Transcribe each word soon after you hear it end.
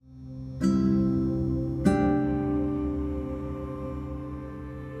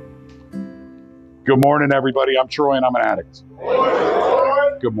Good morning, everybody. I'm Troy, and I'm an addict.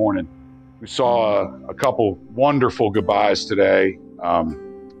 Good morning. We saw a couple wonderful goodbyes today.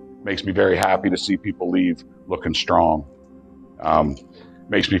 Makes me very happy to see people leave looking strong.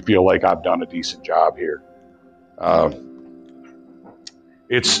 Makes me feel like I've done a decent job here.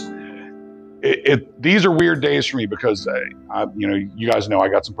 These are weird days for me because you guys know I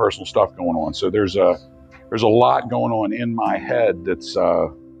got some personal stuff going on. So there's a lot going on in my head that's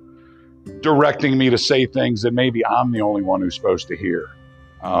directing me to say things that maybe I'm the only one who's supposed to hear.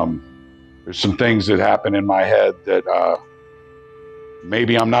 There's some things that happen in my head that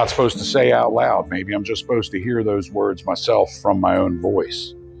maybe I'm not supposed to say out loud. Maybe I'm just supposed to hear those words myself from my own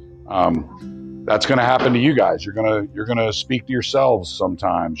voice. That's going to happen to you guys. You're gonna speak to yourselves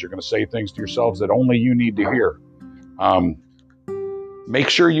sometimes. You're going to say things to yourselves that only you need to hear. Make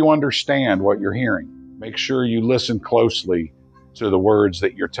sure you understand what you're hearing. Make sure you listen closely to the words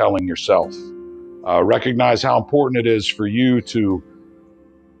that you're telling yourself. Recognize how important it is for you to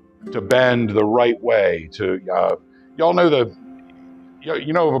bend the right way. Y'all know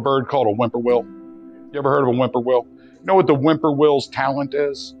you know of a bird called a whippoorwill? You ever heard of a whippoorwill? You know what the whippoorwill's talent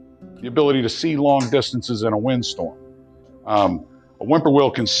is? The ability to see long distances in a windstorm. A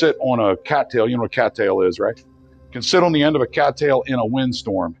whippoorwill can sit on a cattail. You know what a cattail is, right? Can sit on the end of a cattail in a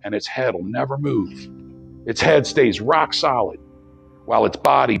windstorm, and its head will never move. Its head stays rock solid, while its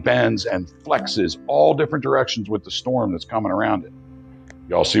body bends and flexes all different directions with the storm that's coming around it.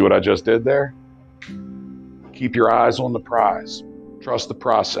 Y'all see what I just did there? Keep your eyes on the prize. Trust the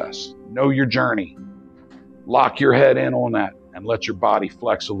process. Know your journey. Lock your head in on that and let your body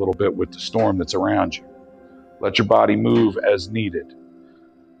flex a little bit with the storm that's around you. Let your body move as needed.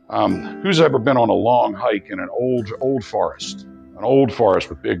 Who's ever been on a long hike in an old forest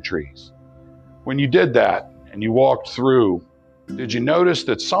with big trees? When you did that and you walked through, did you notice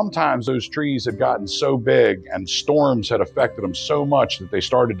that sometimes those trees had gotten so big and storms had affected them so much that they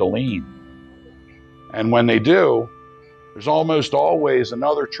started to lean? And when they do, there's almost always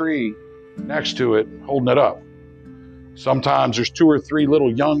another tree next to it holding it up. Sometimes there's 2 or 3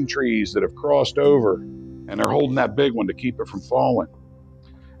 little young trees that have crossed over and they're holding that big one to keep it from falling.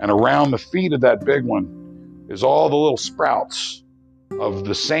 And around the feet of that big one is all the little sprouts of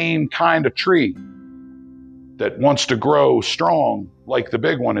the same kind of tree that wants to grow strong like the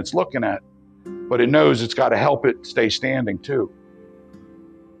big one it's looking at, but it knows it's got to help it stay standing too.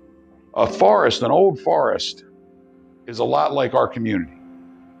 A forest, an old forest, is a lot like our community.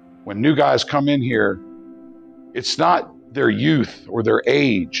 When new guys come in here, it's not their youth or their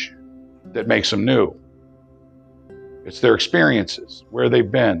age that makes them new. It's their experiences, where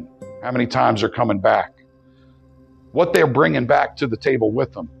they've been, how many times they're coming back, what they're bringing back to the table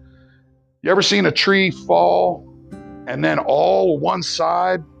with them. You ever seen a tree fall and then all one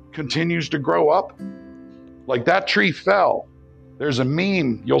side continues to grow up? Like that tree fell. There's a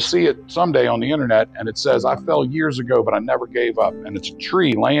meme, you'll see it someday on the internet, and it says, "I fell years ago, but I never gave up." And it's a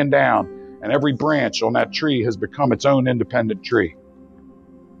tree laying down, and every branch on that tree has become its own independent tree.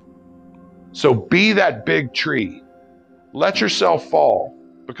 So be that big tree. Let yourself fall,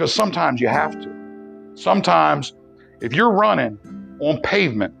 because sometimes you have to. Sometimes if you're running on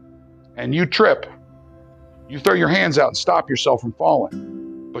pavement and you trip, you throw your hands out and stop yourself from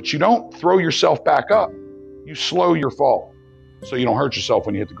falling. But you don't throw yourself back up. You slow your fall so you don't hurt yourself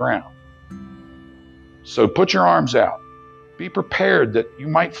when you hit the ground. So put your arms out. Be prepared that you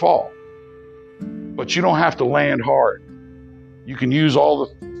might fall, but you don't have to land hard. You can use all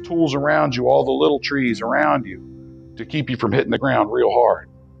the tools around you, all the little trees around you, to keep you from hitting the ground real hard.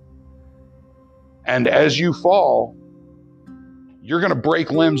 And as you fall, you're going to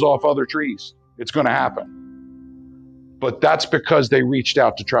break limbs off other trees. It's going to happen. But that's because they reached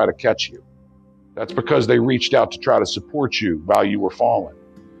out to try to catch you. That's because they reached out to try to support you while you were falling.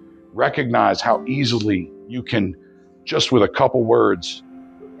 Recognize how easily you can, just with a couple words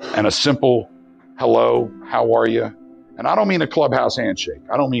and a simple hello, how are you? And I don't mean a clubhouse handshake.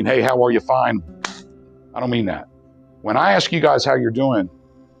 I don't mean, hey, how are you? Fine. I don't mean that. When I ask you guys how you're doing,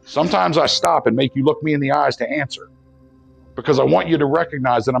 sometimes I stop and make you look me in the eyes to answer, because I want you to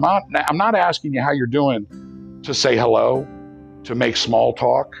recognize that I'm not asking you how you're doing to say hello, to make small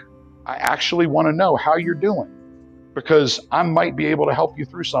talk. I actually want to know how you're doing, because I might be able to help you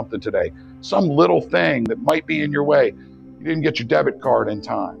through something today. Some little thing that might be in your way. You didn't get your debit card in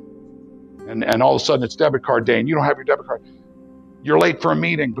time. And all of a sudden it's debit card day and you don't have your debit card. You're late for a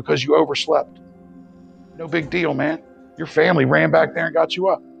meeting because you overslept. No big deal, man. Your family ran back there and got you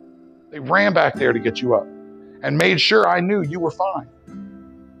up. They ran back there to get you up and made sure I knew you were fine.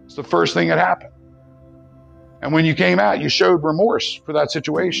 It's the first thing that happened. And when you came out, you showed remorse for that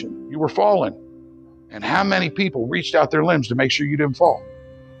situation. You were falling. And how many people reached out their limbs to make sure you didn't fall?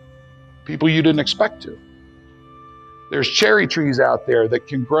 People you didn't expect to. There's cherry trees out there that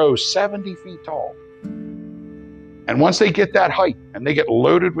can grow 70 feet tall. And once they get that height and they get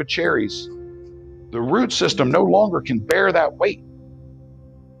loaded with cherries, the root system no longer can bear that weight.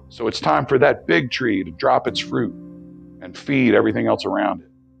 So it's time for that big tree to drop its fruit and feed everything else around it.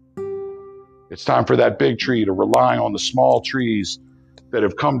 It's time for that big tree to rely on the small trees that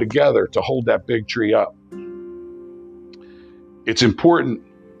have come together to hold that big tree up. It's important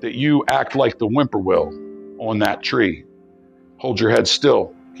that you act like the whippoorwill on that tree. Hold your head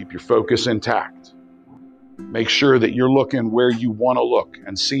still. Keep your focus intact. Make sure that you're looking where you want to look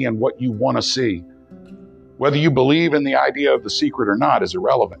and seeing what you want to see. Whether you believe in the idea of the secret or not is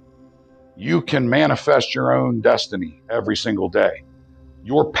irrelevant. You can manifest your own destiny every single day.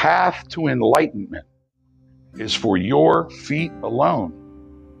 Your path to enlightenment is for your feet alone.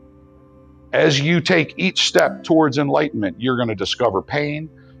 As you take each step towards enlightenment, you're going to discover pain,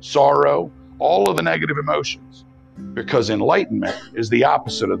 sorrow, all of the negative emotions, because enlightenment is the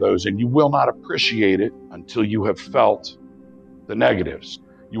opposite of those, and you will not appreciate it until you have felt the negatives.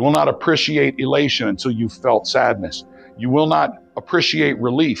 You will not appreciate elation until you've felt sadness. You will not appreciate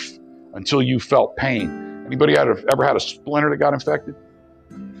relief until you felt pain. Anybody ever had a splinter that got infected?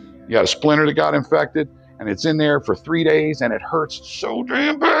 You had a splinter that got infected, and it's in there for 3 days, and it hurts so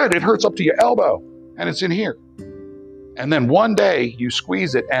damn bad. It hurts up to your elbow, and it's in here. And then one day you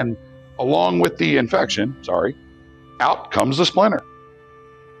squeeze it, and along with the infection, out comes the splinter.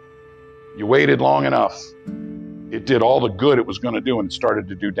 You waited long enough. It did all the good it was going to do, and it started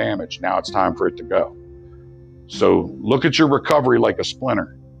to do damage. Now it's time for it to go. So look at your recovery like a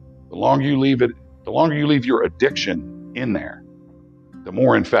splinter. The longer you leave your addiction in there, the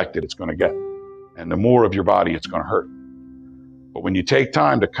more infected it's going to get, and the more of your body it's going to hurt. But when you take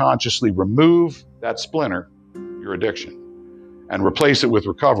time to consciously remove that splinter, your addiction, and replace it with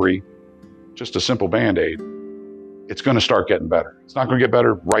recovery, just a simple Band-Aid, it's going to start getting better. It's not going to get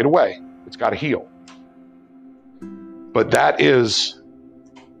better right away. It's got to heal. But that is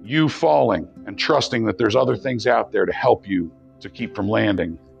you falling and trusting that there's other things out there to help you to keep from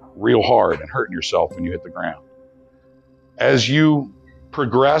landing real hard and hurting yourself when you hit the ground. As you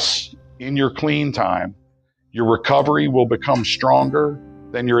progress in your clean time, your recovery will become stronger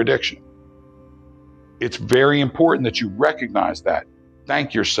than your addiction. It's very important that you recognize that.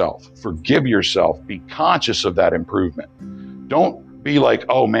 Thank yourself, forgive yourself, be conscious of that improvement. Don't be like,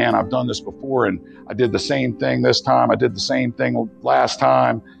 oh man, I've done this before and I did the same thing this time, I did the same thing last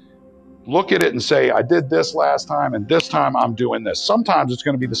time. Look at it and say, I did this last time and this time I'm doing this. Sometimes it's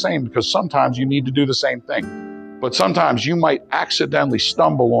going to be the same because sometimes you need to do the same thing. But sometimes you might accidentally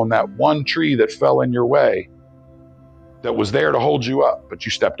stumble on that one tree that fell in your way that was there to hold you up, but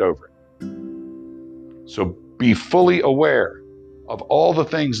you stepped over it. So be fully aware of all the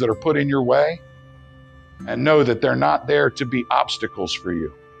things that are put in your way and know that they're not there to be obstacles for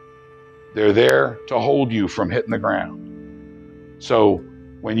you. They're there to hold you from hitting the ground. So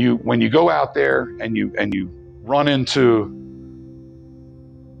when you go out there and you run into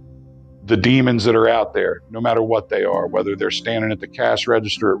the demons that are out there, no matter what they are, whether they're standing at the cash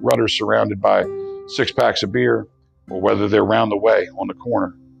register at Rutter's surrounded by 6 packs of beer, or whether they're around the way on the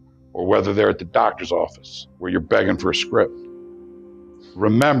corner, or whether they're at the doctor's office where you're begging for a script,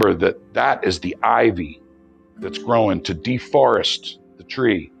 remember that that is the ivy that's growing to deforest the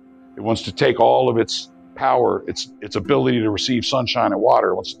tree. It wants to take all of its power, its ability to receive sunshine and water.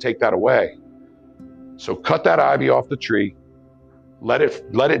 It wants to take that away. So cut that ivy off the tree, let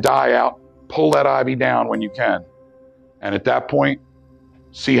it die out, pull that ivy down when you can. And at that point,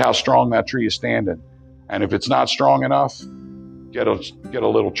 see how strong that tree is standing. And if it's not strong enough, get a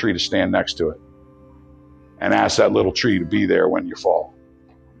little tree to stand next to it and ask that little tree to be there when you fall.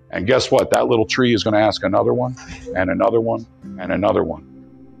 And guess what? That little tree is going to ask another one and another one and another one.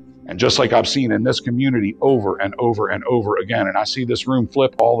 And just like I've seen in this community over and over and over again, and I see this room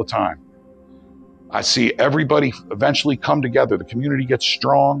flip all the time. I see everybody eventually come together. The community gets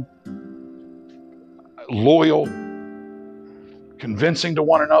strong, loyal, convincing to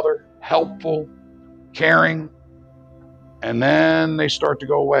one another, helpful, caring, and then they start to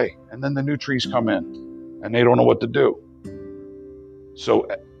go away. And then the new trees come in and they don't know what to do. So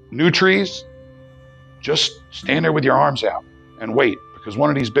new trees, just stand there with your arms out and wait, because one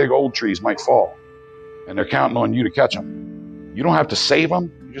of these big old trees might fall and they're counting on you to catch them. You don't have to save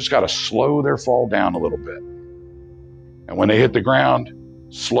them. You just got to slow their fall down a little bit. And when they hit the ground,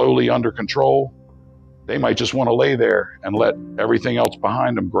 slowly under control, they might just want to lay there and let everything else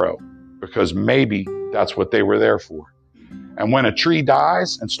behind them grow, because maybe that's what they were there for. And when a tree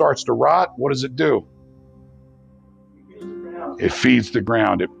dies and starts to rot, what does it do? It feeds the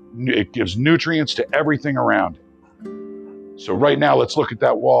ground. It gives nutrients to everything around it. So right now, let's look at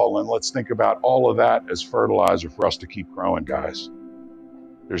that wall and let's think about all of that as fertilizer for us to keep growing, guys.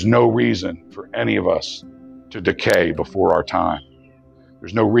 There's no reason for any of us to decay before our time.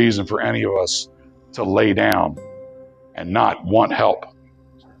 There's no reason for any of us to lay down and not want help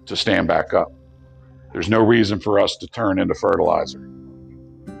to stand back up. There's no reason for us to turn into fertilizer,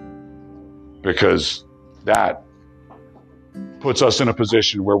 because that puts us in a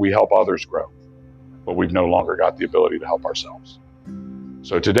position where we help others grow, but we've no longer got the ability to help ourselves.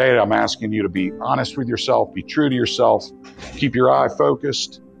 So today I'm asking you to be honest with yourself, be true to yourself, keep your eye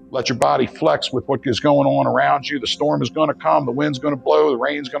focused, let your body flex with what is going on around you. The storm is going to come, the wind's going to blow, the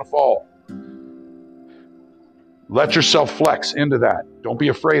rain's going to fall. Let yourself flex into that. Don't be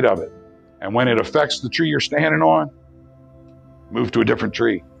afraid of it. And when it affects the tree you're standing on, move to a different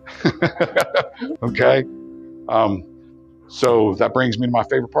tree. Okay? So that brings me to my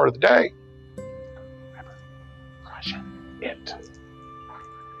favorite part of the day. Remember, crushing it.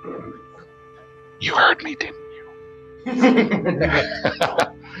 You heard me, didn't you?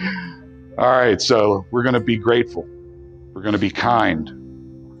 All right, so we're going to be grateful. We're going to be kind.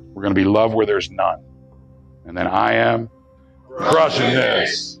 We're going to be love where there's none. And then I am crushing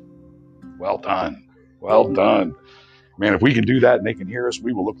this. Well done. Well done. Man, if we can do that and they can hear us,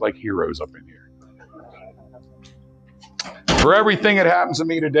 we will look like heroes up in here. For everything that happens to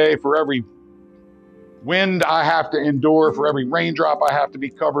me today, for every wind I have to endure, for every raindrop I have to be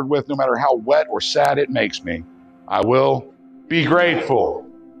covered with, no matter how wet or sad it makes me, I will be grateful.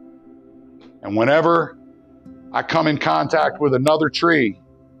 And whenever I come in contact with another tree,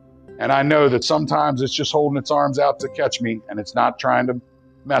 and I know that sometimes it's just holding its arms out to catch me, and it's not trying to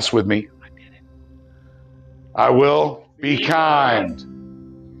mess with me, I did it. I will be kind.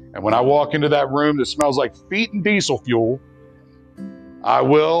 And when I walk into that room that smells like feet and diesel fuel, I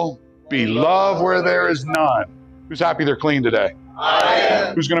will be love where there is none. Who's happy they're clean today? I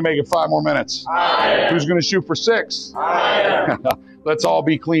am. Who's going to make it 5 more minutes? I am. Who's going to shoot for 6? I am. Let's all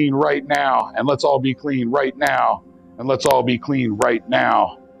be clean right now. And let's all be clean right now. And let's all be clean right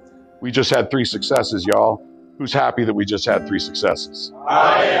now. We just had 3 successes, y'all. Who's happy that we just had 3 successes?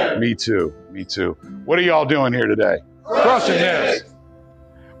 I am. Me too. Me too. What are y'all doing here today? Crushing this.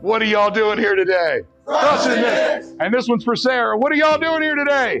 What are y'all doing here today? Crushing this. And this one's for Sarah. What are y'all doing here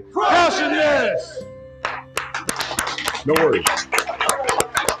today? Crushing this. No worries.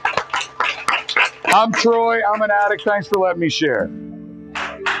 I'm Troy. I'm an addict. Thanks for letting me share.